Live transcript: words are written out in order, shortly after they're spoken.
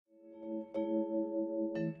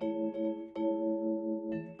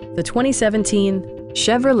the 2017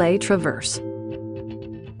 Chevrolet Traverse.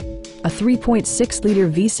 A 3.6-liter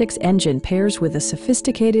V6 engine pairs with a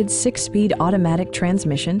sophisticated 6-speed automatic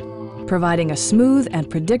transmission, providing a smooth and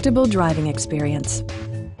predictable driving experience.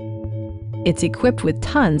 It's equipped with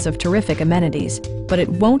tons of terrific amenities, but it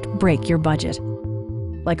won't break your budget.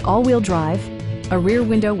 Like all-wheel drive, a rear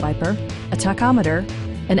window wiper, a tachometer,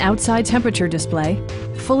 an outside temperature display,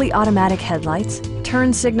 fully automatic headlights,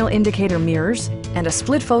 turn signal indicator mirrors, and a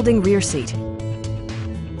split folding rear seat.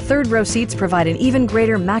 Third row seats provide an even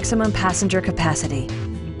greater maximum passenger capacity.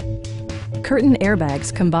 Curtain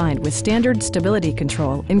airbags combined with standard stability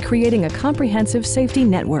control in creating a comprehensive safety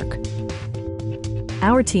network.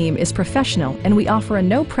 Our team is professional and we offer a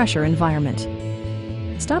no-pressure environment.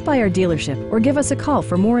 Stop by our dealership or give us a call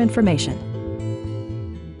for more information.